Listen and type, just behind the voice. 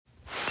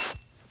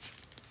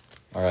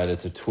All right,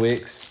 it's a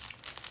Twix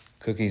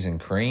cookies and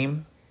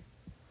cream.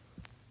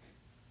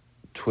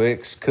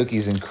 Twix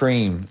cookies and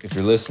cream. If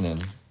you're listening,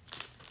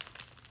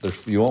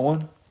 you want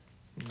one?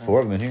 No. 4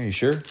 of them in here. You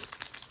sure?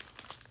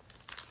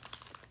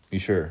 You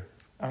sure?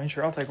 I mean,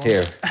 sure. I'll take one.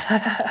 Here,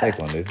 take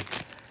one, dude.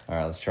 All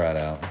right, let's try it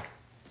out.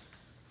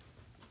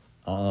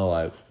 I don't know,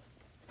 I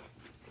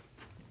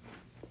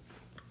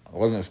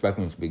wasn't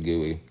expecting it to be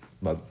gooey,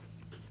 but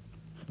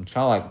it's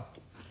kind of like,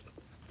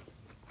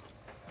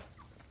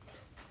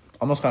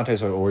 almost kind of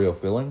tastes like Oreo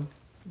filling.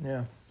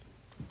 Yeah.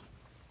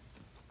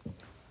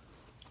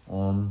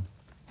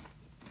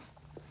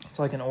 It's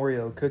like an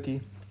Oreo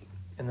cookie,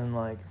 and then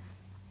like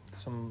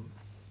some.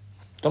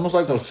 It's almost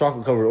like those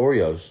chocolate covered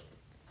Oreos.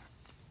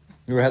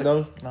 You ever had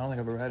those? I don't think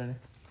I've ever had any.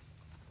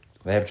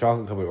 They have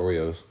chocolate covered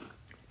Oreos.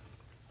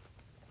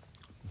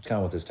 It's kind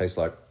of what this tastes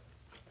like.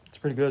 It's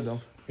pretty good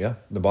though. Yeah,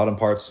 the bottom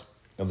parts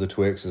of the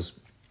Twix is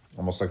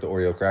almost like the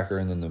Oreo cracker,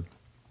 and then the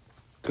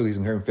cookies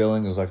and cream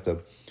filling is like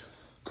the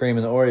cream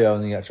and the Oreo,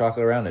 and then you got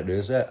chocolate around it, dude.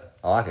 It's that.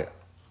 I like it.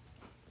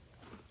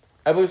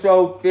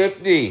 Episode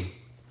 50.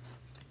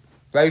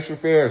 Face your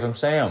fears. I'm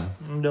Sam.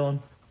 I'm Dylan.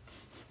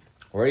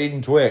 We're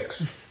eating Twix.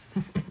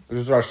 This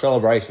is our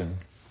celebration.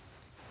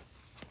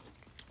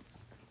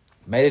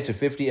 Made it to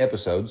 50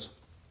 episodes.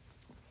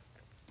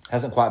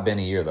 Hasn't quite been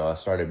a year, though.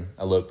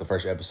 I looked, the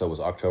first episode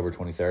was October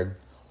 23rd.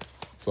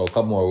 So a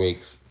couple more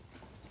weeks.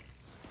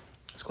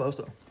 It's close,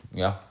 though.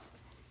 Yeah.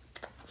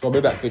 So it'll be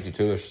about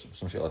 52-ish,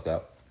 some shit like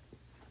that.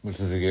 Which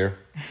is a year.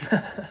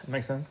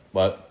 Makes sense.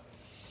 But,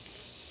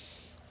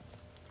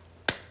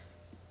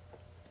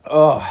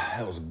 oh,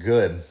 that was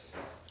good.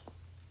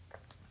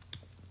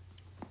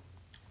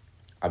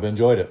 I've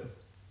enjoyed it.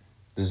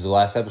 This is the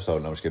last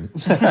episode. No, I'm just kidding.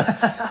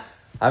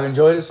 I've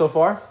enjoyed it so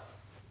far.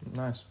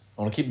 Nice.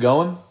 I want to keep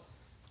going.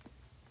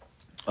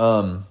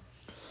 I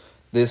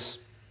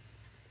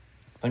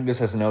think this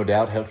has no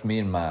doubt helped me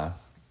in my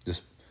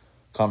just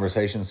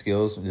conversation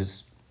skills.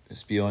 Just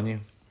spew on you.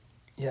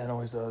 Yeah, it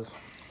always does.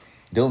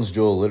 Dylan's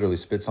Jewel literally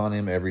spits on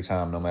him every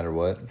time, no matter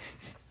what.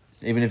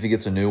 Even if he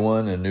gets a new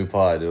one, a new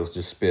pod, it'll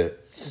just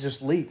spit. It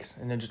just leaks,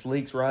 and it just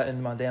leaks right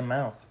into my damn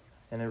mouth.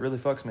 And it really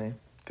fucks me,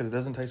 because it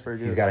doesn't taste very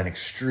good. He's got an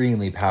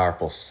extremely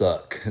powerful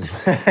suck.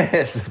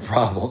 That's the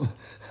problem.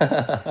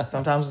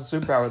 Sometimes it's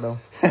superpower, though.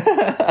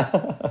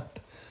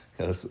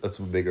 That's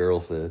what Big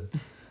Earl said.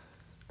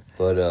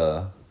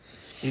 But,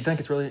 You think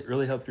it's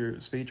really helped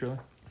your speech, really?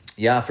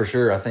 yeah, for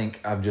sure. I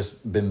think I've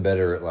just been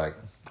better at, like,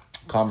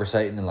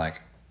 conversating and,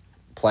 like,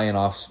 playing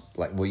off,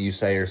 like, what you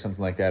say or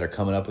something like that, or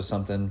coming up with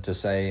something to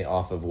say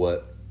off of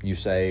what you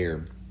say,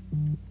 or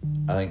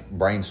I think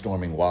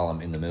brainstorming while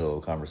I'm in the middle of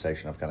a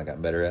conversation I've kind of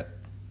gotten better at.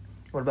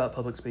 What about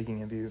public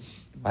speaking?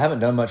 I haven't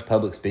done much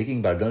public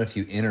speaking, but I've done a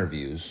few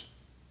interviews,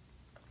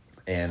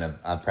 and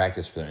I've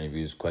practiced for the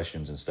interviews,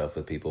 questions and stuff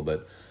with people,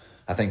 but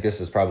I think this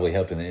has probably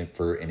helped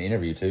for an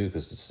interview too,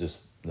 because it's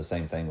just the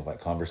same thing with,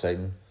 like,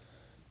 conversating.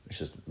 It's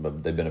just,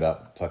 but they've been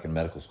about talking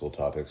medical school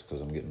topics, because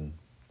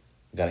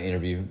got an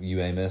interview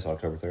UAMS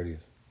October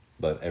 30th,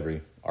 but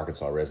every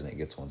Arkansas resident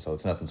gets one, so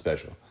it's nothing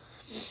special.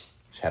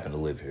 Just happen to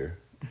live here.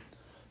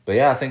 But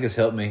yeah, I think it's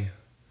helped me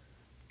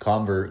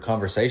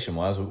conversation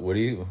wise. What do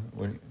you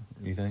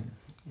think?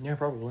 Yeah,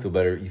 probably. Feel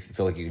better? You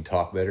feel like you can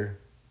talk better?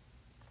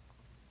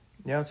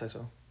 Yeah, I'd say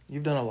so.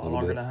 You've done a lot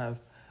longer than I have.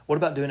 What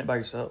about doing it by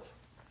yourself?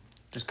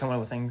 Just coming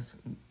up with things.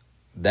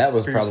 That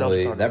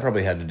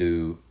probably had to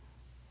do.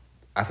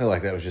 I feel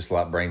like that was just a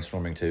lot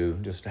brainstorming too.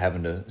 Just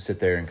having to sit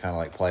there and kind of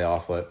like play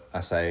off what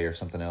I say or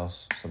something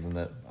else, something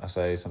that I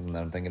say, something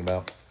that I'm thinking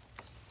about.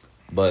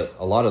 But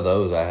a lot of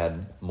those I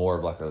had more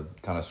of like a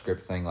kind of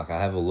script thing. Like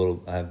I have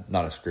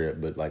not a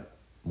script, but like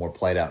more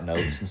played out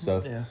notes and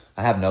stuff. Yeah.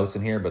 I have notes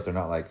in here, but they're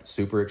not like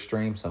super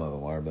extreme. Some of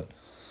them are, but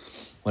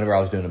whenever I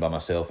was doing it by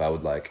myself, I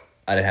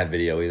didn't have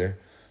video either.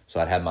 So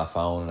I'd have my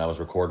phone and I was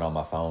recording on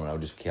my phone and I would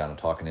just be kind of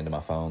talking into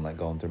my phone, like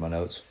going through my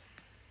notes.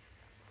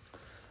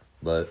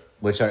 But,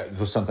 which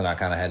was something I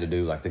kind of had to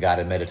do, like the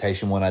guided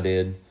meditation one I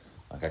did.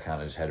 Like I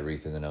kind of just had to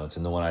read through the notes.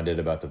 And the one I did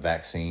about the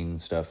vaccine,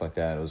 stuff like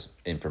that, it was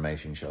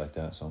information, shit like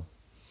that. So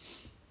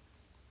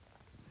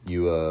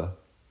you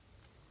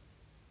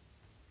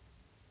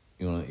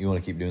want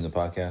to keep doing the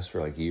podcast for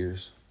like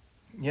years?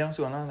 Yeah, I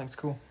see why not. I think it's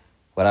cool.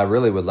 What I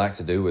really would like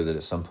to do with it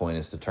at some point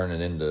is to turn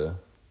it into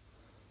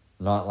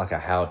not like a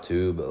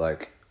how-to, but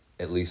like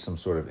at least some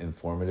sort of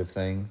informative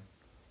thing.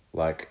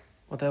 Like,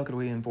 what the hell could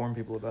we inform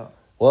people about?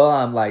 Well,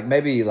 I'm like,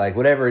 maybe like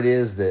whatever it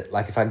is that,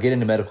 like if I get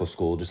into medical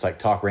school, just like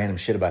talk random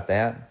shit about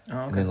that. Oh,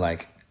 okay. And then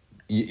like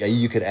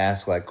you could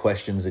ask like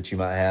questions that you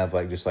might have,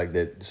 like just like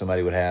that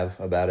somebody would have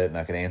about it and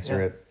I could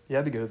answer it. Yeah,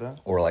 I'd be good with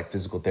that. Or like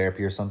physical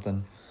therapy or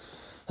something.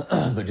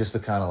 But just the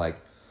kind of like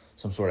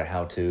some sort of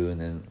how-to,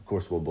 and then of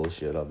course we'll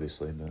bullshit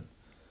obviously, but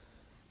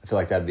I feel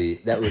like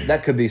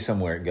that could be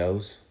somewhere it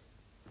goes.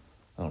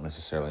 I don't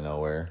necessarily know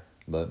where,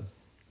 but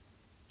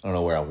I don't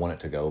know where I want it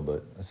to go,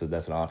 but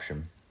that's an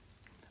option.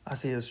 I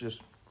see us just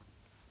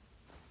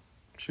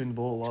shooting the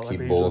bull a lot.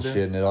 Keep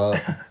bullshitting it up.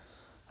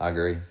 I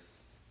agree.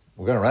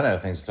 We're going to run out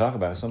of things to talk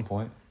about at some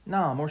point.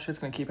 No, more shit's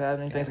going to keep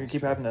happening. Things going to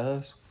keep happening to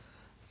us.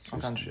 All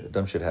kind of shit.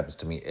 Dumb shit happens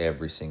to me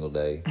every single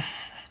day.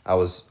 I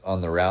was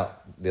on the route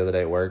the other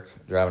day at work,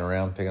 driving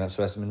around, picking up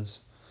specimens,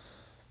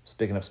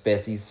 picking up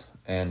species,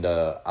 and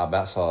I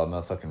about saw a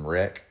motherfucking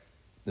wreck.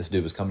 This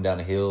dude was coming down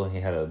a hill. He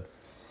was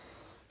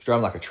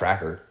driving like a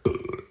tracker,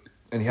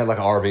 and he had like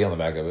an RV on the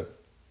back of it.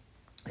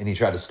 And he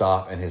tried to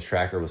stop, and his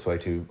tracker was way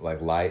too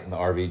like light, and the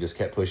RV just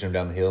kept pushing him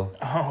down the hill.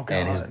 Oh, God.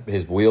 And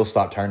his wheel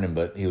stopped turning,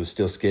 but he was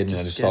still skidding.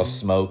 I just saw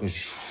smoke.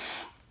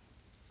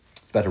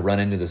 About to run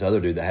into this other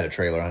dude that had a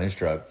trailer on his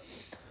truck.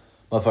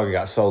 Motherfucker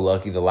got so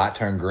lucky. The light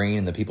turned green,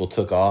 and the people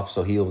took off.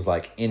 So he was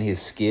like in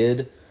his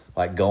skid,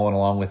 like going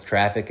along with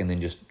traffic, and then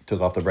just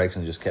took off the brakes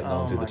and just kept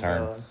going through the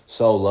turn. God.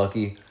 So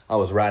lucky. I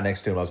was right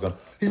next to him. I was going,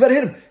 he's about to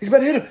hit him. He's about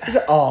to hit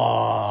him.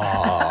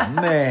 Oh,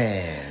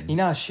 man. You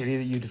know how shitty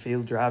that you'd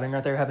feel driving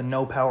right there, having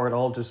no power at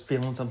all, just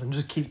feeling something,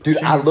 just keep Dude,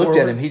 pushing I you looked forward.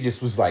 at him. He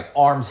just was like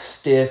arms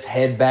stiff,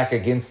 head back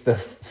against the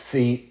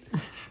seat.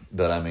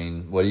 But I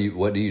mean, what do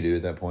you do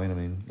at that point? I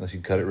mean, unless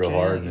you cut it real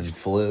hard and then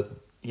flip.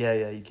 Yeah,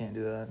 you can't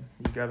do that.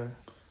 You gotta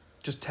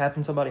just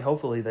tapping somebody.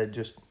 Hopefully, they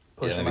just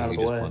push him maybe out you of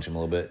could the way. just punch him a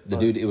little bit. The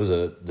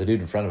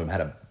dude in front of him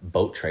had a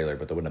boat trailer,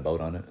 but there wasn't a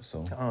boat on it.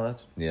 So Oh,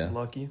 that's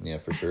lucky. Yeah,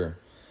 for sure.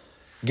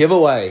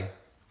 Giveaway,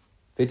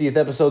 50th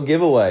episode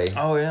giveaway.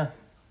 Oh yeah.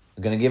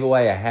 I'm gonna give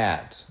away a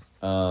hat.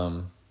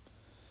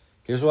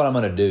 Here's what I'm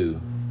gonna do.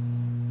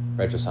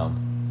 Rachel's home.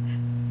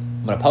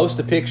 I'm gonna post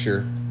a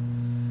picture,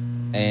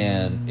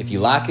 and if you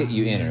like it,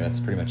 you enter.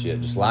 That's pretty much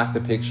it. Just like the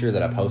picture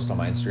that I post on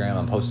my Instagram.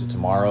 I'm posted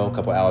tomorrow, a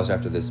couple hours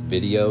after this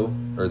video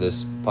or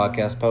this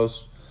podcast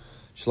post.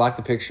 Just like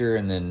the picture,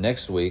 and then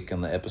next week on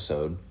the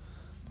episode,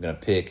 I'm gonna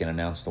pick and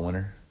announce the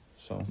winner.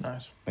 So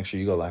Nice. Make sure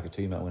you go like it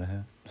too. You might win a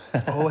hat.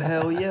 Oh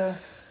hell yeah!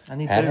 I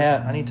need Hat, two.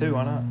 hat. I need two.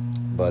 Why not?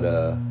 But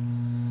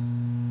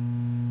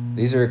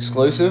these are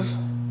exclusive.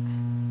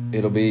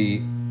 It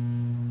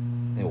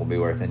won't be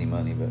worth any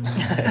money, but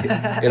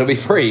it'll be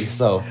free.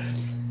 So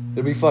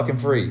it'll be fucking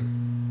free.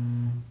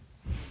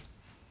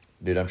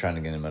 Dude, I'm trying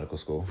to get into medical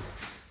school.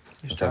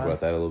 We'll talk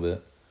about that a little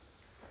bit.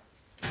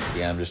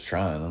 Yeah, I'm just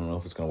trying. I don't know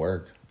if it's gonna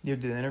work. You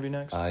do the interview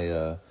next. For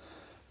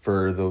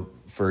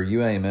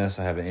UAMS,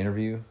 I have an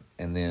interview,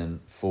 and then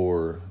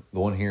for the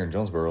one here in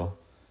Jonesboro,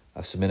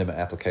 I've submitted my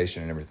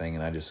application and everything,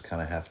 and I just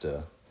kind of have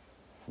to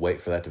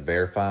wait for that to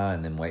verify,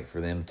 and then wait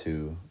for them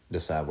to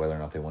decide whether or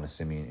not they want to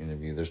send me an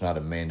interview. There's not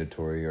a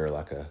mandatory or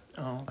like a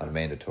not a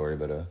mandatory,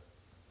 but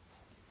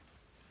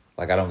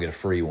like I don't get a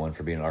free one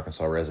for being an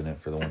Arkansas resident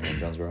for the one here in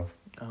Jonesboro.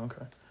 Oh,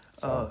 okay.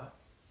 So.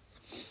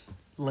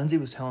 Lindsay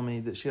was telling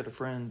me that she had a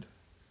friend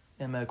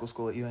in medical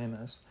school at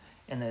UAMS,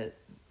 and that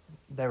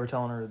they were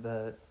telling her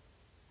that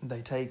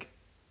they take,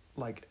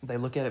 like, they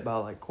look at it by,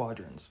 like,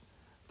 quadrants.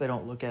 They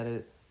don't look at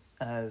it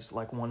as,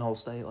 like, one whole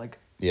state. Like,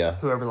 Yeah.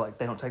 whoever, like,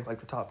 they don't take, like,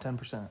 the top 10%.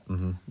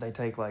 Mm-hmm. They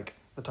take, like,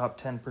 the top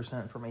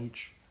 10% from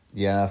each.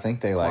 Yeah, I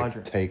think they, like,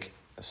 quadrant. take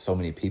so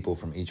many people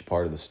from each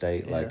part of the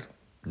state, Yeah. like,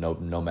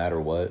 no matter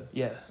what.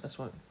 Yeah, that's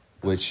what.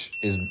 Which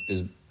is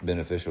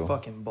beneficial.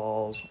 Fucking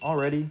balls.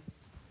 Already?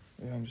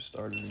 Yeah, I just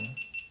started it.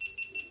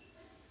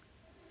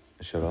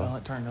 Shut No, off.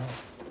 it turned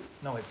off.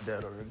 No, it's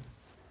dead already.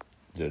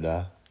 Did it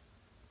die?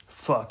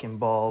 Fucking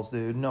balls,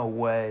 dude. No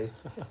way.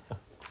 You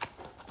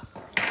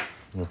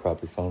gonna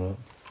prop your phone up?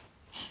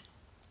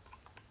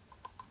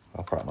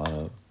 I'll prop mine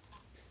up.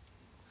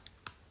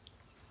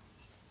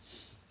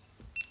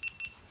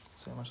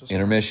 See how much this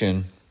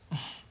Intermission. Oh,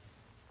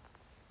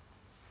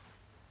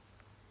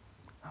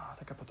 I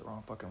think I put the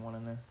wrong fucking one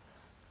in there.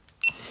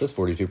 It says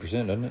 42%,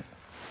 doesn't it?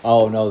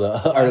 Oh, no,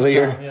 the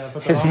earlier. Yeah, I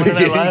put the wrong one in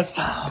there last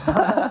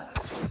time.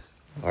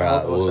 All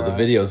right, well, the alright.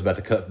 video's about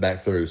to cut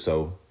back through,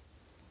 so.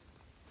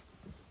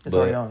 It's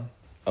already on.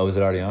 Oh, is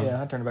it already on?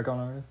 Yeah, I turned it back on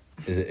already.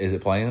 Is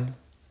it playing?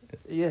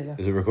 Yeah.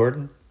 Is it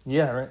recording?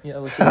 Yeah, right. Yeah,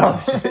 let's see. Oh,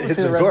 See it's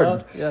the red recording.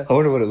 dot? Yeah. I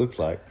wonder what it looks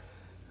like.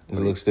 Does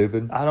it look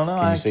stupid? I don't know.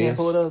 Can you I see can't us?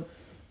 pull it up.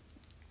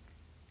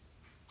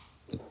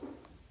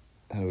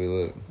 How do we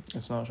look?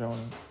 It's not showing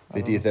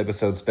it. 50th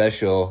episode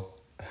special.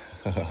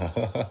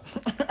 They're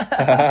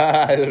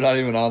not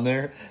even on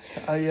there.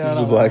 Yeah, This is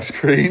a black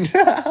screen.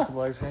 It's a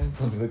black screen.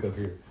 Let me look up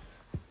here.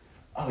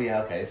 Oh,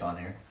 yeah, okay, it's on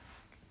here.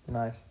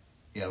 Nice.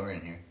 Yeah, we're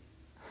in here.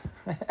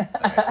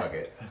 Alright, fuck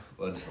it.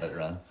 We'll just let it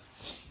run.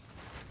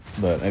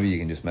 But maybe you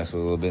can just mess with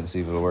it a little bit and see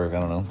if it'll work. I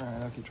don't know. All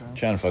right, I'll keep trying.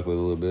 Trying to fuck with it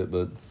a little bit,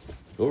 but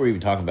what were we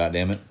even talking about,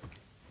 damn it?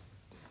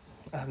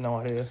 I have no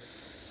idea.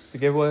 The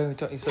giveaway? You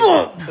said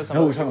something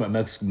No, we're talking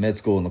about med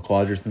school and the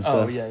quadrants and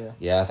stuff. Oh, yeah.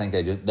 Yeah, I think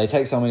they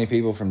take so many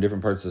people from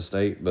different parts of the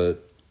state,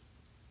 but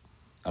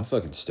I'm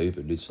fucking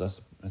stupid, dude. So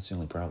that's the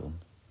only problem.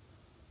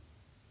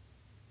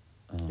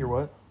 You're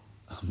what?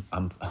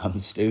 I'm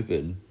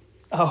stupid.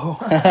 Oh.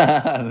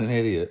 I'm an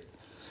idiot.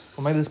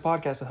 Well, maybe this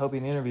podcast will help you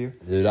in the interview.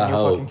 Dude, And I you'll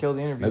hope. fucking kill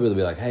the interview. Maybe they'll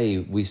be like, hey,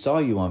 we saw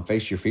you on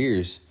Face Your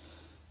Fears,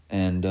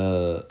 and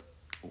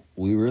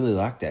we really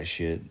like that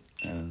shit.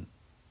 And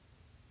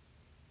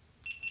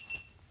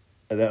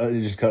that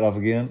you just cut off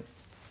again?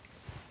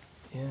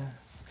 Yeah.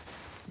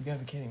 You gotta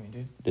be kidding me,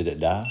 dude. Did it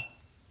die?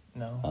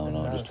 No. Oh, it no,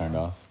 it didn't just die. turned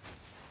off.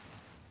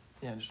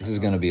 Yeah. Just This is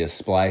going to be a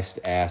spliced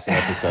ass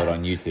episode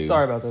on YouTube.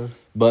 Sorry about this.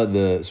 But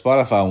the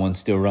Spotify one's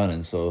still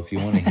running, so if you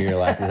want to hear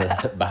like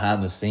the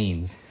behind the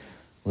scenes,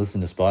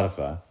 listen to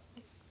Spotify.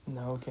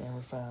 No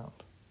camera found.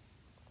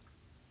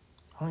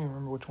 I don't even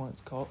remember which one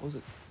it's called. What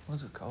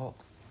is it called?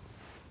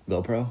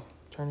 GoPro?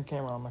 Turn your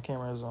camera on. My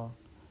camera is on.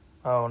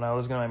 Oh no,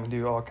 this is gonna make me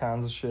do all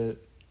kinds of shit.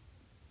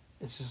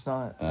 It's just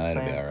not.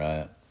 It'll be all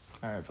right.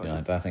 All right, fuck You know,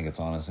 it. I think it's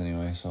on us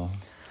anyway, so.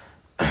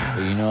 But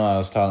you know, I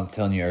was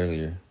telling you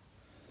earlier,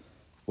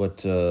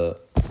 what's this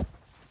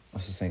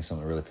thing,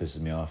 something that really pisses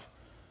me off?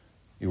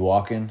 You're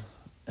walking,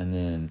 and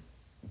then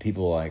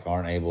people like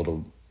aren't able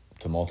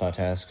to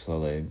multitask, so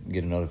they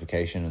get a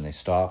notification and they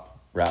stop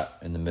right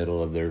in the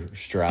middle of their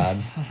stride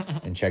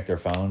and check their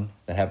phone.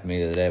 That happened to me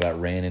the other day. About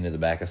ran into the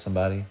back of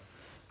somebody,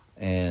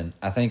 and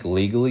I think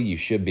legally you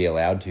should be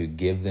allowed to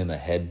give them a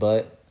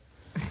headbutt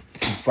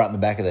right in the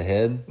back of the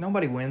head.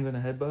 Nobody wins in a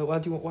headbutt.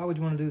 Why would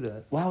you want to do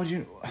that? Why would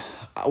you?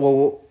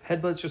 Well,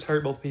 Headbutts just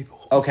hurt both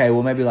people. okay,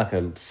 well maybe like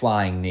a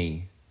flying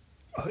knee.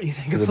 Oh, you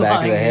think To a the back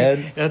of flying the knee?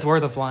 head? That's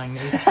worth a flying knee.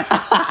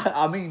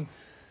 I mean,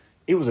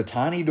 it was a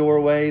tiny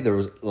doorway. There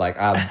was like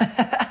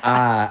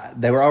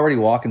they were already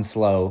walking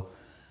slow.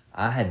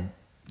 I had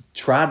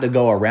tried to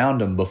go around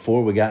them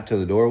before we got to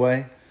the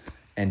doorway,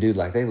 and dude,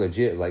 like they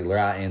legit like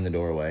right in the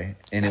doorway,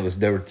 and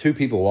there were two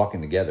people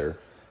walking together.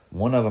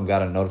 One of them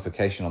got a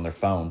notification on their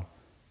phone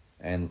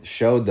and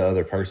showed the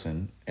other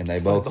person, and they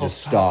both they'll just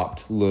stop.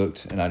 stopped,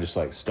 looked, and I just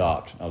like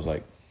stopped. I was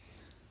like,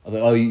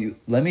 oh,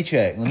 let me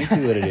check. Let me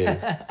see what it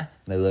is. And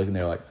they look, and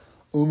they're like,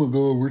 oh my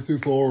God, we're so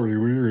sorry.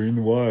 We were in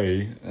the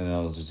way. And I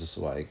was just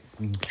like,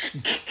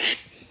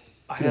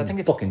 I think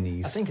it's fucking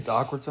knees. I think it's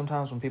awkward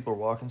sometimes when people are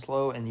walking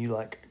slow and you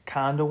like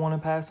kind of want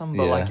to pass them,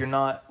 but Yeah. like you're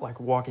not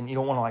like walking. You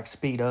don't want to like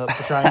speed up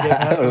to try and get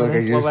past them Or and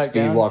like then you're slow back speed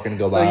down. walking to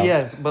go so by 'em.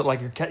 yes, but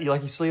like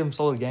you see them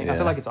slowly gain. I Yeah.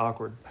 feel like it's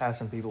awkward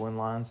passing people in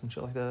lines and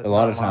shit like that. A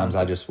lot Not of times lines,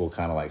 I just will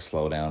kind of like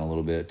slow down a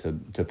little bit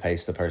to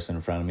pace the person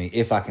in front of me.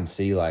 If I can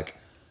see like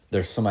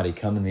there's somebody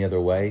coming the other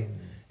way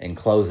and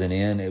closing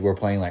in, we're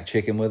playing like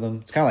chicken with them.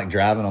 It's kind of like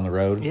driving on the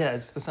road. Yeah,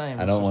 it's the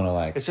same. I don't want to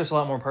like. It's just a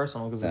lot more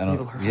personal because I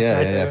people don't. are Yeah,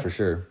 right yeah, there. for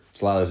sure.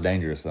 It's a lot less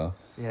dangerous though.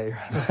 Yeah, you're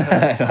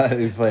right.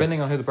 You play-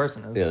 Depending on who the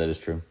person is. Yeah, that is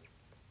true.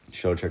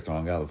 Show trick the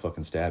wrong guy, they'll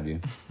fucking stab you.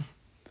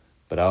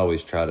 But I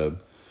always try to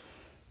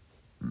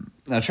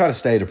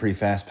stay at a pretty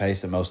fast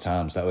pace at most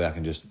times. That way I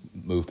can just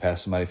move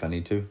past somebody if I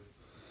need to.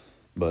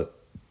 But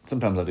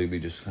sometimes I do be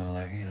just kind of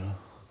like, you know,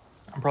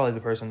 I'm probably the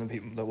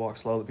person that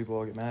walks slow that people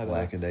all get mad at.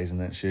 whack-a-days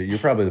and that shit. You're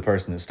probably the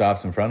person that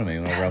stops in front of me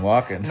whenever I'm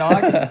walking. No,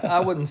 I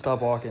wouldn't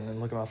stop walking and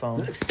look at my phone.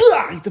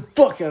 Get the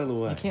fuck out of the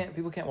way.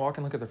 People can't walk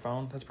and look at their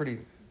phone. That's pretty.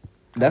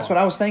 That's what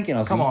I was thinking. I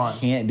was Come like, on. you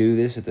can't do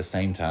this at the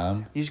same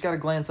time. You just got to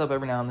glance up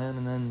every now and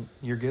then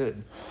you're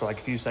good for like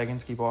a few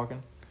seconds. Keep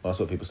walking. Well, that's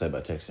what people say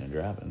about texting and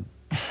driving.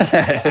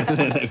 And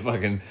then they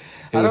fucking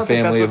I don't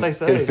think that's what they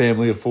say. hit a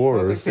family of four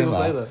I or a think people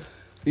semi. say that.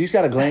 You just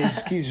got to glance.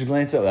 You just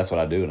glance up. That's what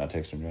I do when I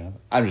text and drive.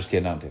 I'm just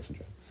kidding. I don't text and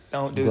drive.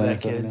 Don't do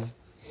Glance that, up and kids. down.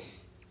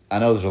 I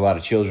know there's a lot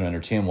of children under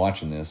 10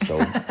 watching this, so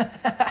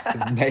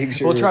make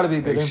sure. We'll try to be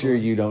a good Make sure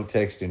influence. you don't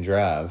text and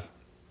drive.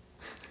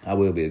 I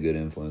will be a good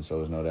influence, so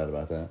there's no doubt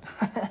about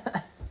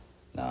that.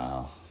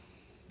 No,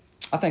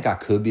 I think I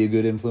could be a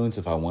good influence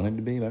if I wanted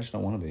to be, but I just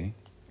don't want to be.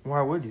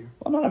 Why would you?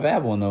 I'm not a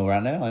bad one though,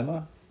 right now, am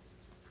I?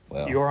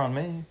 Well, You're on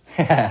me.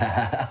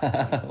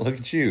 look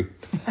at you.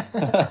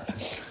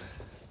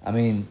 I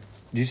mean,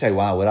 did you say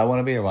why would I want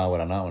to be or why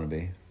would I not want to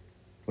be?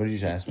 What did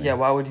you ask me? Yeah,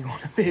 why would you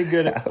want to be a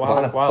good?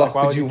 Why the fuck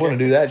would you want to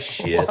do that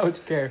shit? Why would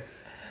you care?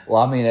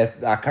 Well, I mean,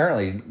 I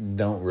currently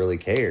don't really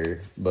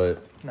care,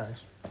 but Nice.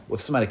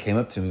 if somebody came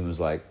up to me and was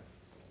like,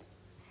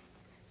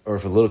 or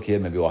if a little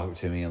kid maybe walked up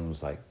to me and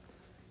was like,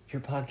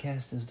 your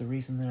podcast is the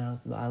reason that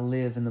I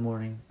live in the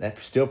morning, that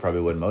still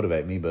probably wouldn't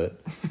motivate me, but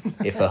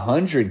if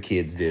 100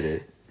 kids did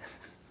it,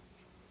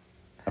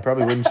 I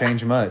probably wouldn't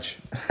change much.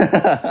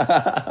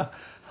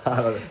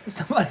 If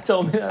somebody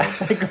told me that, I'd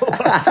say go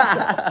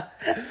fuck.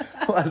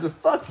 Well, I said,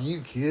 fuck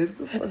you, kid.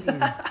 Go fuck you.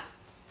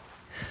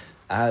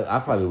 I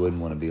probably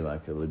wouldn't want to be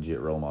like a legit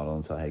role model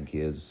until I had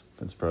kids.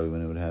 That's probably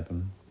when it would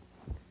happen.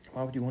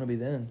 Why would you want to be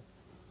then?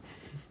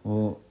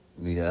 Well,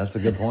 yeah, that's a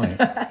good point.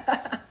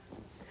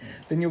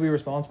 Then you'll be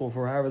responsible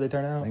for however they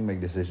turn They out. can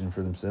make decisions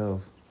for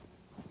themselves.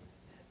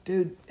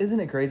 Dude, isn't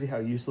it crazy how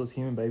useless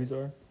human babies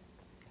are?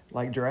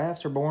 Like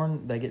giraffes are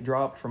born, they get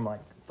dropped from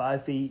like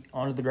 5 feet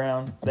onto the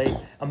ground. They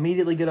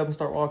immediately get up and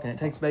start walking. It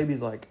takes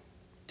babies like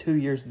 2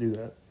 years to do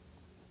that.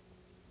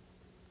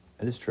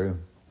 It is true.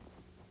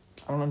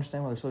 I don't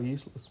understand why they're so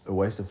useless. A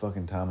waste of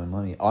fucking time and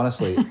money.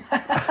 Honestly,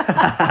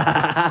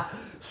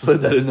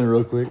 slid that in there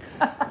real quick.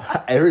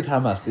 Every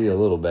time I see a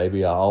little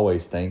baby, I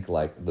always think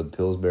like the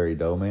Pillsbury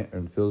Doughman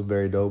or the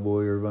Pillsbury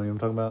Doughboy or what I'm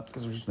talking about.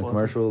 'Cause they're just The fluffy.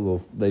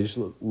 commercial, they just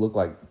look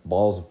like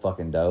balls of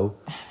fucking dough.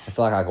 I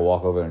feel like I could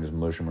walk over there and just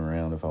mush them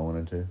around if I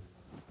wanted to.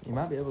 You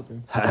might be able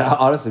to. I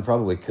honestly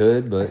probably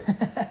could, but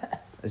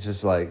it's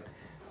just like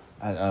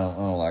I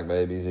don't like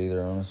babies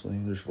either. Honestly,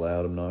 they're just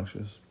loud,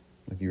 obnoxious.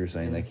 Like you were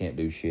saying, they can't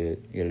do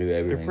shit. You got to do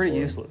everything. They're pretty for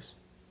 'em. useless.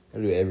 Got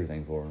to do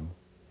everything for them.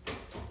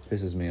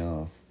 Pisses me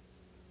off.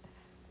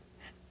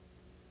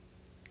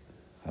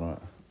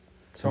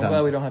 So I'm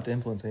glad we don't have to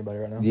influence anybody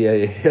right now.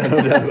 Yeah.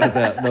 No doubt about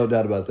that. No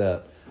doubt about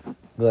that.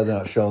 Glad they're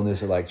not showing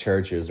this at like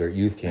churches or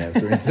youth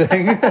camps or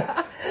anything.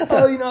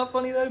 Oh, you know how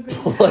funny that'd be?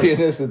 Playing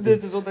this.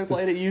 This is what they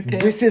played at youth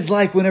camp. This is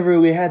like whenever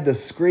we had the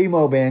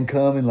Screamo band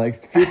come in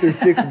like 5th or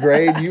 6th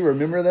grade. You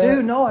remember that?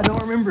 Dude, no, I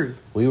don't remember.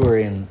 We were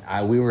in far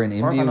as I MD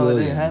know, that didn't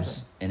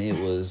Williams, and it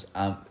was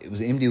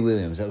MD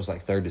Williams. That was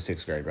like 3rd to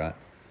 6th grade, right?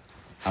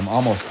 I'm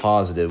almost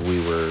positive we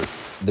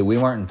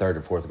weren't in 3rd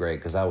or 4th grade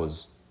because I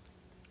was.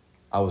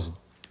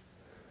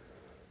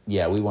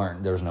 Yeah, we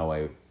weren't. There was no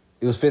way.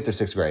 It was 5th or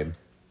 6th grade,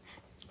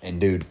 and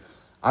dude,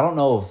 I don't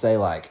know if they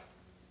like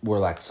were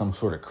like some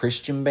sort of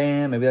Christian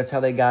band. Maybe that's how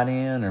they got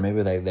in, or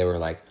maybe they were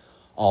like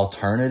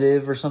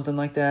alternative or something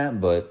like that.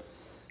 But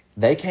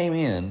they came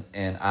in,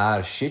 and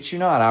I shit you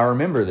not, I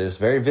remember this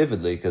very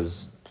vividly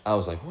because I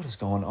was like, "What is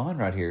going on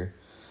right here?"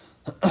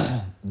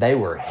 They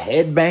were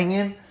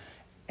headbanging,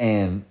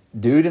 and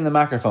dude in the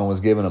microphone was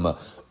giving them a.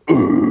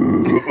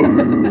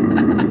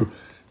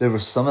 There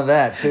was some of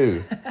that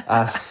too.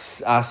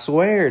 I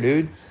swear,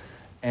 dude.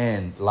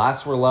 And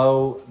lights were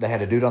low. They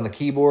had a dude on the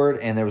keyboard,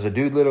 and there was a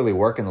dude literally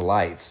working the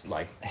lights,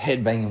 like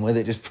headbanging with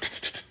it.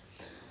 Just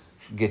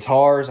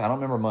guitars. I don't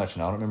remember much.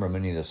 And I don't remember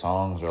many of the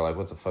songs or like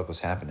what the fuck was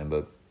happening.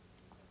 But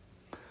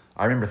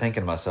I remember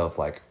thinking to myself,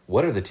 like,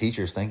 what are the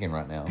teachers thinking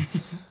right now?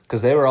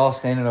 Because they were all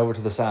standing over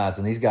to the sides,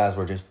 and these guys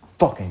were just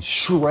fucking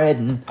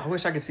shredding. I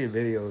wish I could see a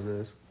video of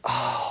this.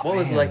 Oh, what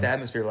was man. like the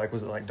atmosphere like?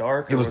 Was it like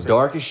dark? It was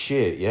dark as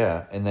shit,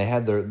 yeah. And they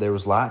had there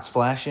was lights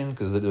flashing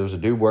because there was a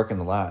dude working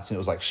the lights, and it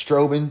was like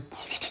strobing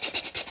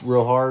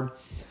real hard.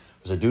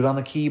 There was a dude on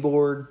the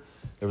keyboard.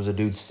 There was a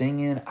dude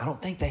singing. I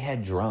don't think they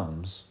had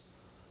drums,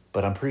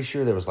 but I'm pretty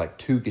sure there was like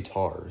 2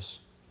 guitars.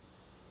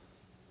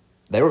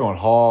 They were going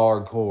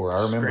hardcore.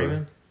 I remember.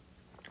 Screaming?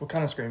 What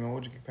kind of screaming? What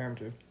would you compare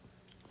them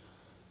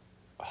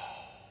to?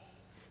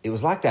 It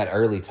was like that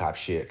early type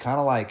shit, kind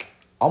of like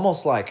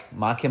almost like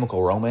My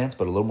Chemical Romance,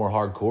 but a little more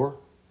hardcore.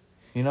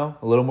 You know,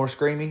 a little more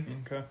screamy.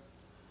 Okay.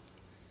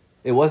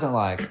 It wasn't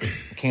like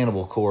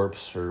Cannibal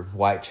Corpse or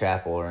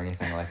Whitechapel or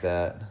anything like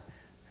that.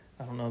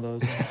 I don't know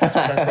those.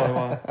 That's probably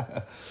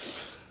why.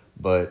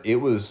 But it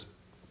was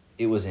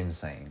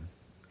insane.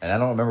 And I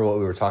don't remember what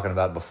we were talking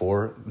about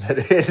before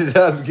that ended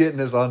up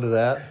getting us onto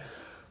that.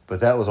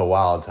 But that was a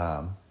wild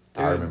time.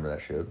 Dude, I remember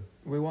that shit.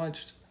 We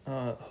watched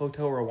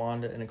Hotel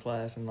Rwanda in a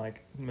class in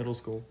like middle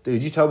school.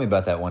 Dude, you told me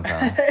about that one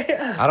time.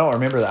 Yeah. I don't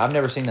remember that. I've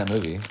never seen that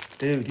movie.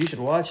 Dude, you should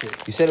watch it.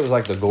 You said it was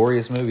like the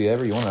goriest movie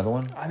ever. You want another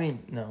one? I mean,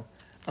 no.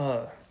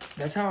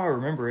 That's how I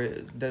remember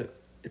it. That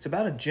it's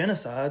about a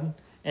genocide,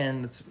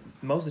 and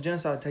most of the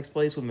genocide takes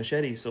place with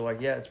machetes. So,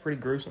 like, yeah, it's pretty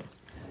gruesome.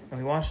 And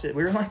we watched it.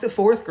 We were in like the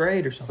 4th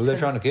grade or something. Who are they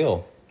trying to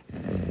kill?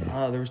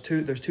 There's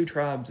two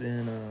tribes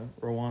in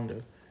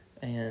Rwanda,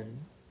 and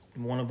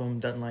one of them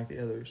doesn't like the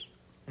others.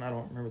 And I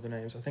don't remember their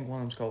names. I think one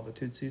of them's called the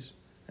Tutsis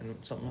and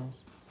something else.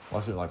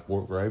 Watched it in like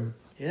 4th grade?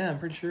 Yeah, I'm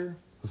pretty sure.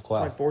 Who's It's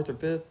class? like 4th or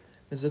 5th.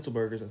 Ms.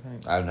 Zitzelberger's, I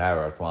think. I didn't have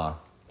her. That's why.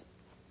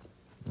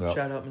 Yep.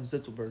 Shout out Ms.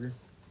 Zitzelberger.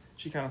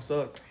 She kind of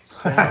sucked.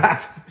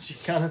 she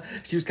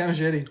was kind of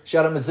shitty.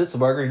 Shout out Ms.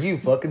 Zitzelberger. You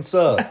fucking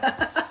suck.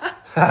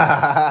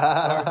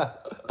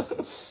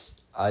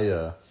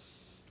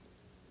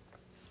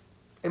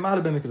 It might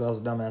have been because I was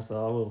a dumbass,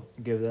 though. I will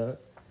give that.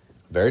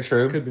 Very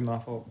true. Could be my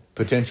fault.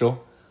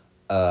 Potential.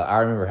 I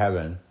remember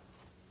having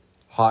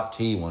hot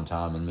tea one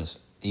time in Miss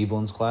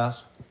Evelyn's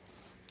class.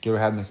 Did you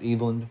ever have Miss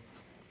Evelyn?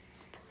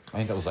 I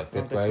think that was like I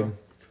don't 5th think grade.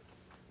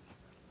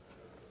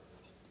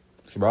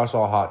 She brought us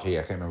all hot tea.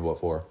 I can't remember what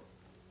for.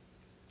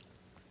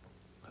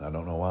 And I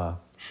don't know why.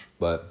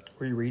 But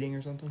Were you reading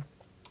or something?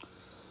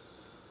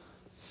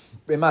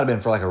 it might have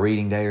been for like a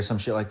reading day or some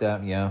shit like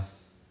that. Yeah.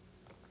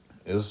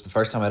 It was the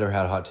first time I'd ever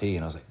had hot tea,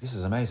 and I was like, this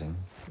is amazing.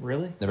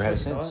 Really? Never had it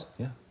That's what you since.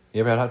 Yeah. You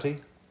ever had hot tea?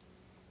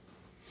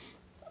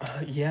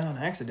 Yeah, on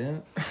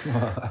accident.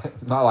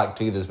 Not like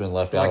tea that's been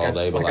left out all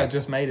day, but I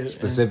just made it.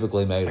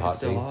 specifically made like hot it's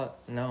still tea. hot.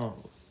 No.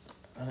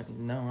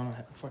 No,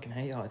 I fucking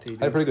hate hot tea. Dude.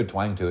 Had a pretty good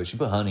twang to it. She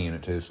put honey in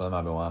it too, so that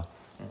might be why.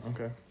 Oh,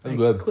 okay. It was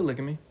good. Quit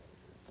licking me.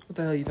 What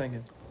the hell are you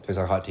thinking? Tastes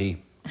like hot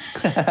tea.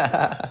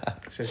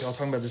 So y'all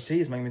talking about this tea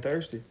is making me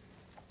thirsty.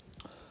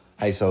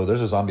 Hey, so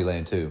there's a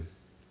Zombieland too.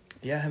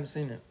 Yeah, I haven't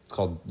seen it. It's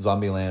called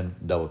Zombieland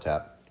Double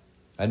Tap.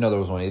 I didn't know there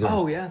was one either.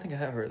 Oh, yeah, I think I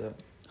have heard that.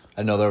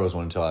 I didn't know there was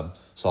one until I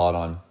saw it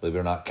on, believe it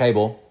or not,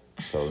 cable.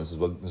 So this is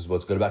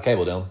what's good about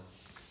cable, Dylan.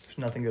 There's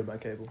nothing good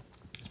about cable.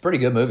 It's a pretty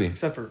good movie.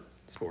 Except for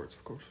sports,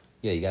 of course.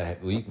 Yeah, you gotta.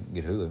 Well, you can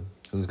get Hulu.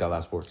 Hulu's got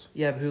live sports.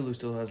 Yeah, but Hulu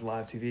still has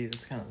live TV.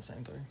 That's kind of the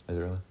same thing. Is it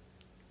really?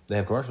 They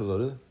have commercials though,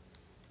 do they?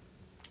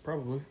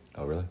 Probably.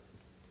 Oh, really?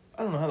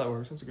 I don't know how that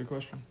works. That's a good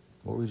question.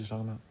 What were we just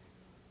talking about?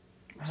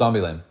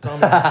 Zombieland.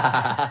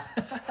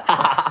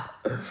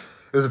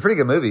 It was a pretty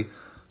good movie.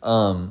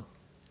 I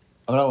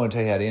don't want to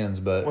tell you how it ends,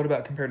 but What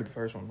about compared to the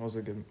first one? Was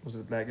it good? Was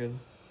it that good?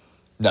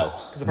 no,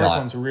 Because the first not.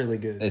 one's really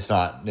good. It's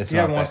not. It's if you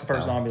not haven't watched the that-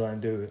 first no.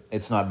 Zombieland, do it.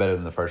 It's not better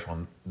than the first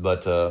one,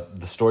 but the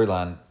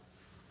storyline.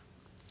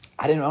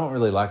 I don't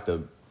really like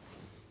the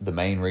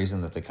main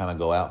reason that they kind of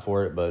go out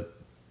for it, but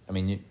I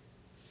mean,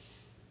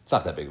 it's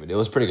not that big of a deal. It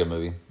was a pretty good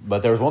movie,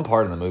 but there was one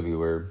part in the movie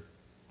where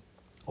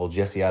Well,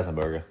 Jesse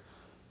Eisenberg. What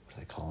do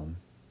they call him?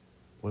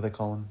 What do they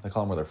call him? They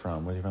call him where they're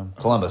from. Where's he from?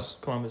 Columbus.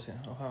 Columbus,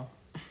 yeah. Ohio.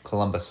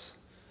 Columbus.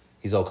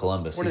 He's old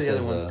Columbus. What are he the says,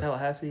 other ones?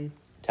 Tallahassee?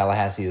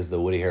 Tallahassee is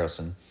the Woody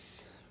Harrelson.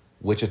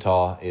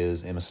 Wichita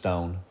is Emma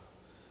Stone.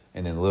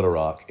 And then Little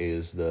Rock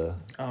is the...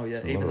 Oh,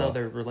 yeah. Even though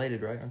they're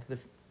related, right? Aren't they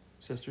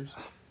sisters?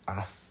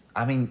 I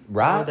mean,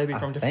 right? Or would they be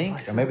from different think,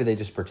 places? or maybe they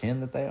just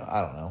pretend that they are.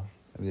 I don't know.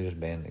 Maybe they just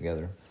band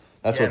together.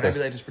 That's yeah, what maybe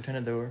they just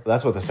pretended they were.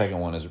 That's what the second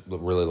one is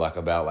really like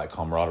about, like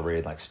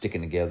camaraderie, like sticking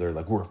together,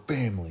 like we're a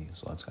family.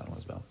 So that's kind of what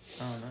it's about.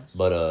 Oh, nice.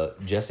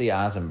 But Jesse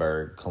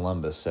Eisenberg,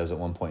 Columbus, says at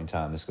one point in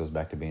time, this goes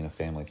back to being a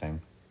family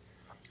thing.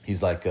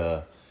 He's like,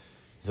 they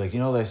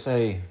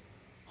say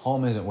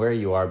home isn't where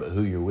you are, but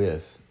who you're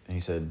with. And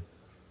he said,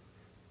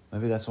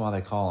 maybe that's why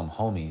they call them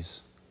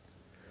homies.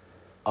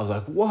 I was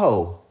like,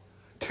 whoa,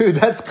 dude,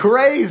 that's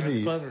crazy.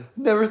 That's clever.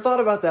 Never thought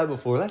about that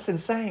before. That's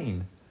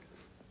insane.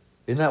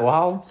 Isn't that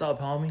wild? What's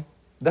up, homie?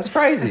 That's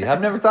crazy.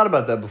 I've never thought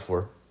about that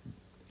before.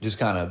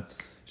 Just a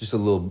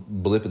little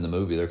blip in the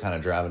movie. They're kind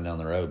of driving down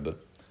the road,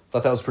 but I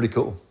thought that was pretty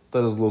cool. I thought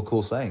it was a little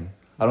cool saying.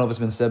 I don't know if it's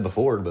been said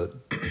before, but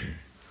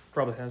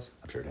Probably has.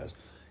 I'm sure it has.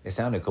 It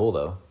sounded cool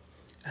though.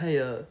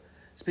 Hey,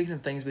 speaking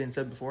of things being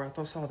said before,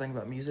 I saw a thing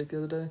about music the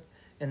other day,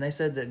 and they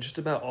said that just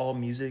about all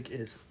music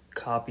is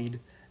copied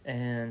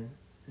and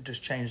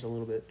just changed a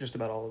little bit. Just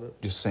about all of it.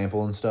 Just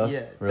sample and stuff.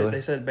 Yeah, really. they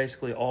said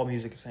basically all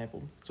music is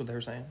sampled. That's what they were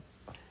saying.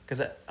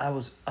 Because I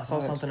saw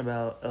something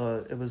about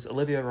it was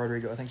Olivia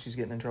Rodrigo. I think she's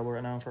getting in trouble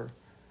right now for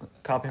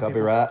copying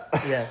Copyright.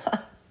 people. Yeah,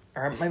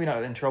 or maybe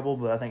not in trouble,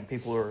 but I think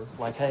people are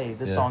like, "Hey,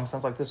 this song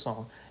sounds like this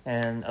song,"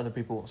 and other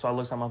people. So I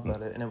looked something up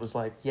about it, and it was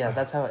like, "Yeah,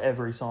 that's how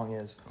every song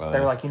is." Oh, they were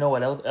yeah. like, "You know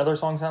what? Other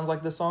song sounds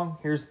like this song.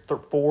 Here's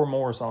 4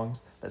 more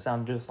songs that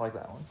sound just like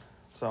that one."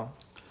 So,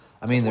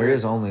 I mean, there weird.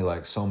 is only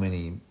like so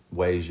many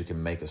ways you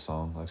can make a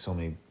song, like so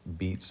many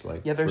beats.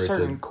 Like yeah, there's for it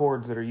certain to,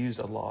 chords that are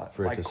used a lot.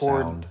 for it like to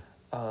chord, sound.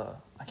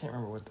 I can't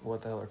remember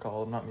what the hell they're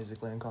called. Not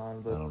musically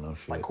inclined, but I don't know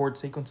shit. like chord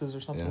sequences or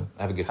something. Yeah,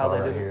 I have a How guitar they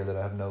right do it. here that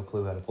I have no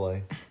clue how to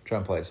play. Try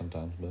and play it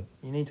sometimes, but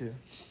You need to.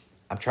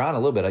 I'm trying a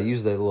little bit. I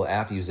use the little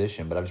app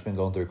Musician, but I've just been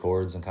going through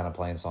chords and kind of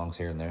playing songs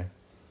here and there.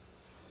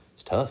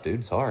 It's tough, dude.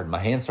 It's hard. My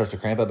hand starts to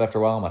cramp up after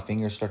a while. My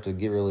fingers start to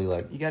get really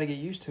like. You got to get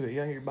used to it. You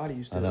got to get your body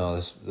used to I it. know.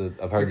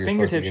 I've heard Your you're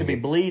fingertips should supposed to be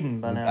get, bleeding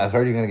by now. I've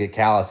heard you're gonna get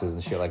calluses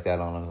and shit like that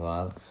on them.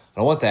 I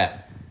don't want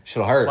that.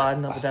 Shit'll hurt.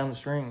 Sliding up and down the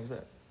strings.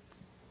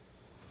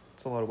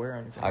 It's a lot of wear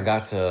on your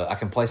fingers. I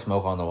can play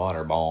Smoke on the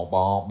Water. Boom,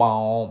 boom,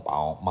 boom,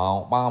 boom,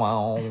 boom,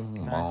 boom,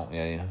 boom. Nice.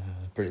 Yeah.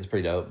 It's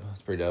pretty dope.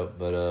 It's pretty dope.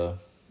 But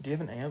Do you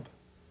have an amp?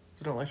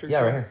 Is it an electric? yeah,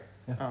 guitar? right here.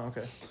 Yeah. Oh,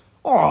 okay.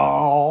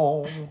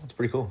 Oh, it's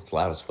pretty cool. It's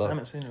loud as I fuck.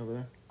 haven't seen it over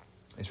there.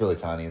 It's really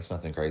tiny. It's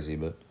nothing crazy.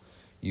 But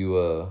you,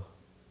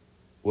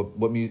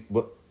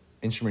 what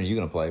instrument are you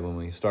gonna play when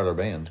we start our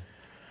band?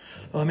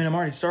 Well, I mean, I'm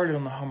already started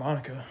on the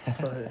harmonica,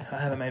 but I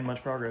haven't made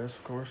much progress,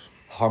 of course.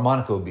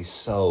 Harmonica would be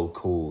so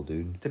cool,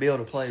 dude. To be able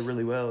to play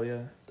really well,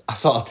 yeah. I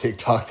saw a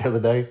TikTok the other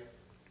day.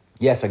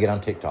 Yes, I get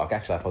on TikTok.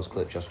 Actually, I post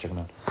clips. Just check them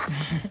out.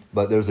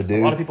 But there was a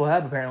dude. A lot of people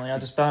have, apparently. I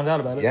just found out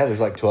about it. Yeah, there's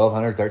like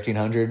 1,200,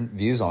 1,300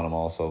 views on them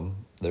all. So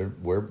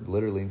we're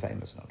literally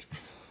famous. No,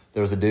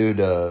 there was a dude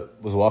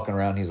was walking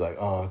around. He's like,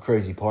 "Oh,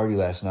 crazy party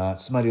last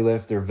night. Somebody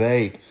left their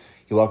vape."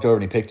 He walked over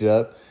and he picked it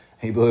up.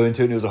 He blew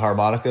into it and it was a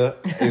harmonica.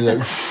 He was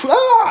like,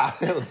 "Ah!"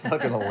 It was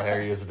fucking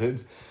hilarious,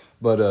 dude.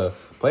 But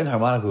playing the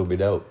harmonica would be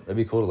dope. That'd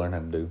be cool to learn how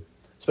to do.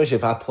 Especially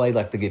if I played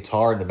like the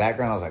guitar in the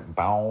background. I was like,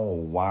 bow,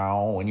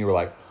 wow. And you were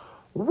like,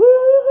 woo.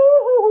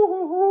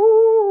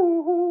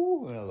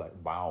 And I was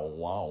like, bow,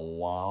 wow,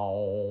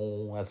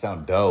 wow. That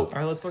sound dope. All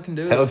right, let's fucking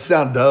do it. That would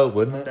sound dope,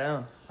 wouldn't I'm it?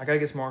 down. I got to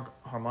get some more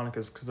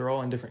harmonicas because they're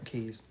all in different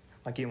keys.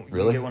 Like, you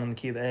Really? can get one in the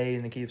key of A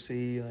and the key of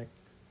C. Like,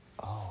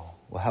 Oh,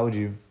 well, how would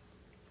you?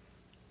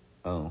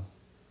 Oh.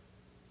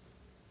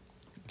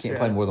 You can't See,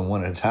 play more than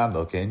one at a time,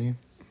 though, can you?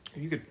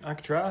 I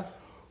could try.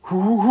 Maybe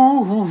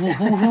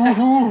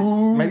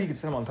you could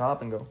set them on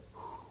top and go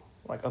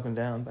like up and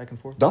down, back and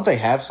forth. Don't they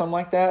have some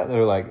like that?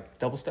 They're like,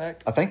 Double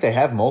stacked. I think they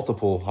have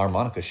multiple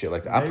harmonica shit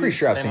like that. I'm Maybe pretty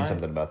sure I've they seen might.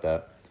 something about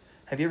that.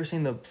 Have you ever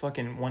seen the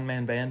fucking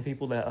one-man band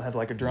people that have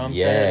like a drum set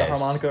Yes. and a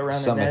harmonica around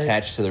Something their neck?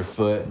 attached to their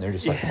foot, and they're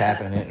just like Yeah.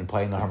 tapping it and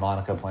playing the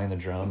harmonica, playing the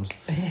drums.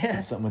 Yeah.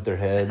 And something with their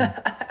head.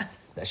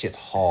 That shit's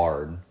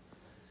hard.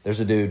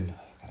 There's a dude.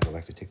 I gotta go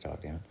back to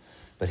TikTok, damn it.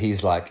 But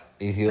he's like,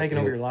 he'll taking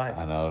over your life.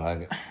 I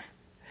know.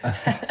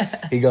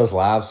 He goes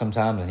live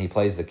sometimes, and he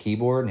plays the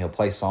keyboard, and he'll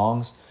play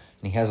songs,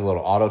 and he has a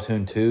little auto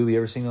tune too. You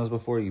ever seen those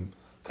before? You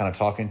kind of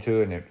talk into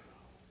it, and it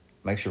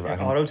makes your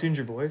Auto tunes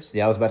your voice.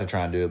 Yeah, I was about to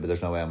try and do it, but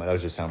there's no way. That would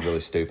just sound really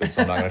stupid,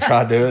 so I'm not gonna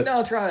try to do it.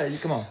 No, try it.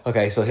 Come on.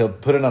 Okay, so he'll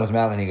put it on his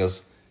mouth, and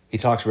he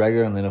talks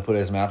regular, and then he'll put it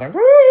in his mouth, and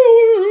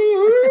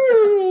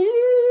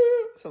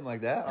something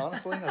like that.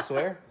 Honestly, I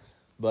swear.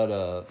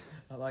 But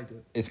I liked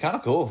it. it's kind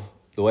of cool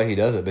the way he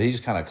does it. But he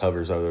just kind of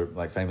covers other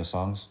like famous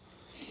songs.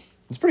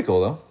 It's pretty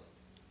cool though.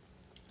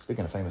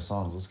 Speaking of famous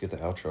songs, let's get the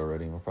outro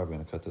ready. We're probably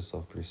gonna cut this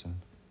off pretty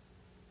soon.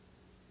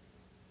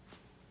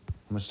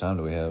 How much time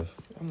do we have?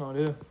 I have no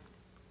idea.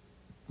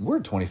 We're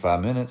at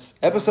 25 minutes.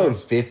 Episode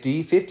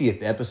 50,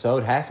 50th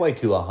episode, halfway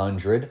to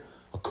 100.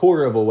 A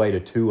quarter of a way to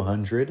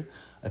 200,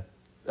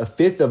 a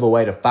fifth of a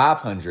way to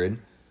 500.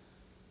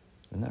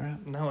 Isn't that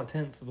right? No, a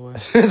tenth of the way. A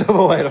fifth of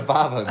a way to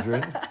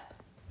 500.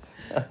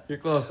 You're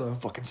close though.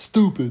 Fucking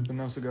stupid. But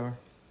no cigar.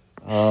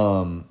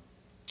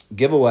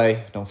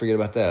 Giveaway. Don't forget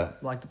about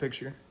that. Like the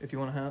picture if you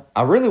want to have.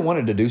 I really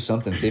wanted to do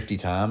something 50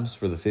 times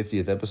for the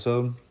 50th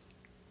episode.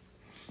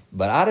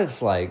 But I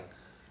just like...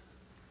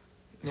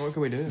 What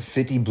can we do?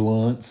 50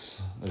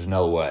 blunts. There's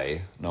no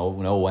way.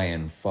 No way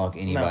in fuck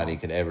anybody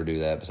could ever do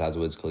that besides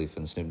Wiz Khalifa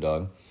and Snoop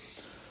Dogg.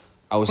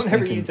 I was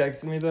Whenever thinking... you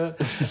texted me that,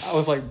 I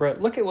was like,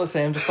 Brett, look at what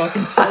Sam just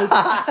fucking said.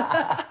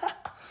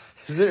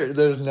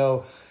 There's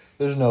no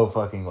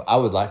fucking... I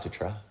would like to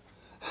try.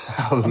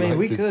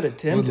 We could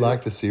attempt I would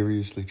like to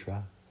seriously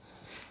try.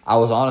 I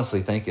was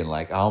honestly thinking,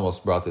 like, I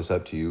almost brought this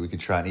up to you. We could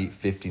try and eat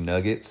 50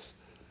 nuggets.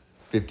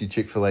 50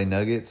 Chick-fil-A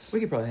nuggets. We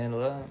could probably handle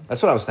that.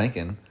 That's what I was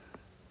thinking.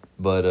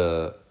 But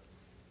I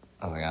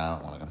was like, I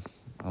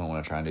don't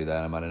want to try and do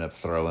that. I might end up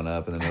throwing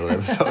up in the middle of the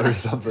episode or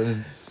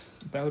something.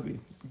 That would be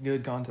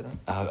good content.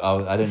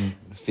 I didn't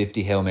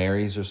 50 Hail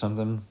Marys or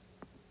something.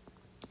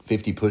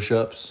 50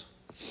 push-ups.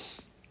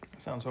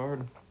 Sounds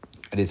hard.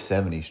 I did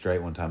 70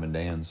 straight one time at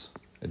Dan's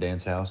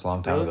house a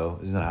long time ago.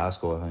 It was in high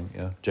school, I think.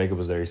 Yeah, Jacob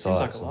was there. He saw it.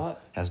 Seems like a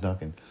lot. Has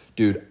Duncan.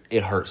 Dude,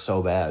 it hurt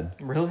so bad.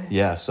 Really?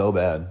 Yeah, so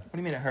bad. What do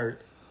you mean it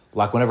hurt?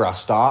 Like whenever I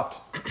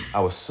stopped,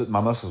 my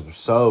muscles were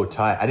so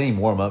tight. I didn't even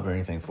warm up or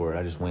anything for it.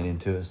 I just went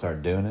into it and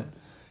started doing it,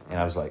 and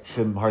I was like,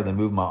 couldn't hardly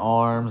move my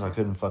arms. I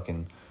couldn't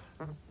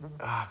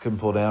couldn't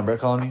pull down. Brett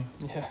calling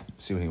you? Yeah.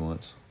 See what he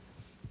wants.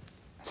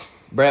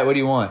 Brett, what do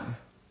you want?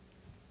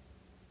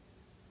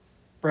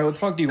 Brett, what the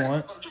fuck do you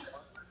want?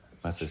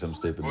 I say something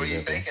stupid. What are you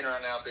thinking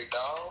right now, big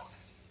dog?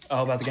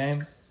 Oh, about the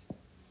game?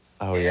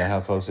 Oh yeah, how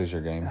close is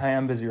your game? Hey,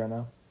 I'm busy right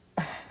now.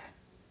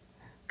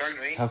 Talking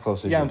to me? How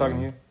close is Yeah, your I'm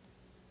talking game? to you.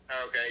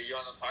 Okay, you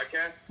on the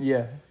podcast?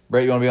 Yeah.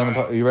 Brett, you want to be on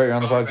the? You ready? You're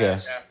on the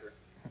podcast. After.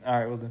 All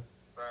right, we'll do.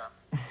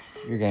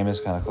 Your game is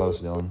kind of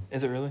close, Dylan.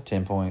 Is it really?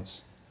 10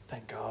 points.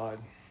 Thank God.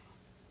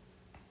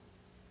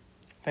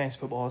 Fantasy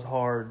football is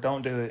hard.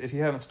 Don't do it. If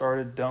you haven't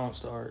started, don't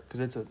start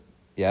because it's a...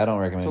 Yeah, I don't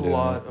recommend It's a doing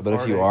lot it. of But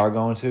if you heartache. are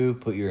going to,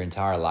 put your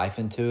entire life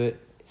into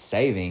it,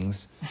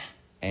 savings,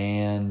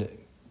 and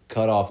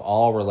cut off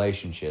all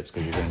relationships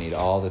because you're going to need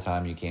all the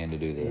time you can to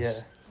do this.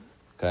 Yeah.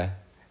 Okay?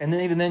 And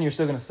then even then, you're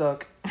still going to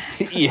suck.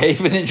 Yeah,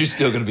 even then you're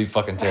still going to be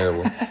fucking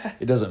terrible.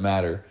 It doesn't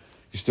matter.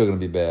 You're still going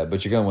to be bad,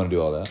 but you're going to want to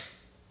do all that.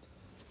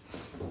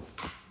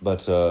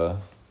 But,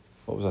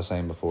 what was I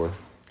saying before?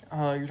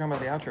 You're talking about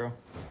the outro.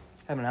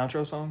 Have an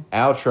outro song?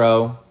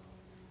 Outro.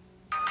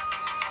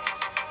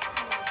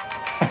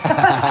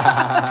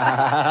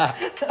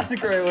 That's a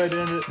great way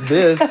to end it.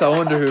 This, I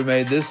wonder who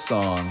made this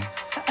song.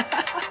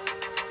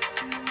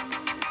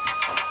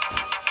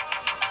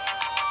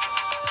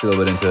 Let's get a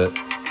little bit into it.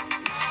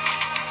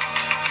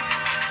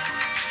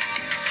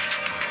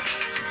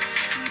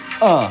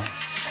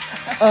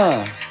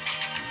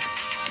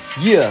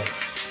 Yeah.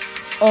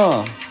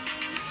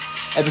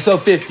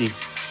 Episode 50.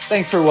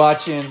 Thanks for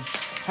watching.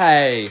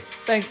 Hey,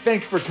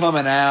 thanks for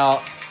coming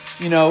out.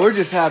 You know, we're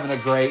just having a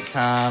great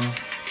time.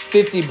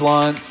 50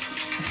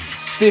 blunts,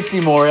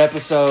 50 more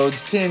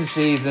episodes, 10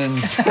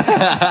 seasons.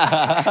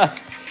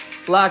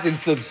 Like and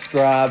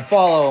subscribe.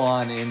 Follow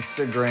on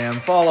Instagram.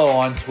 Follow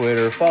on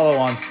Twitter. Follow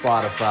on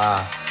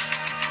Spotify.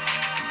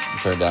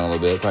 Turn it down a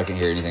little bit. Probably can't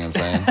hear anything I'm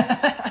saying.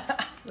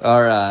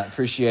 All right.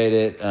 Appreciate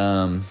it.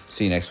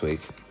 See you next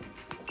week.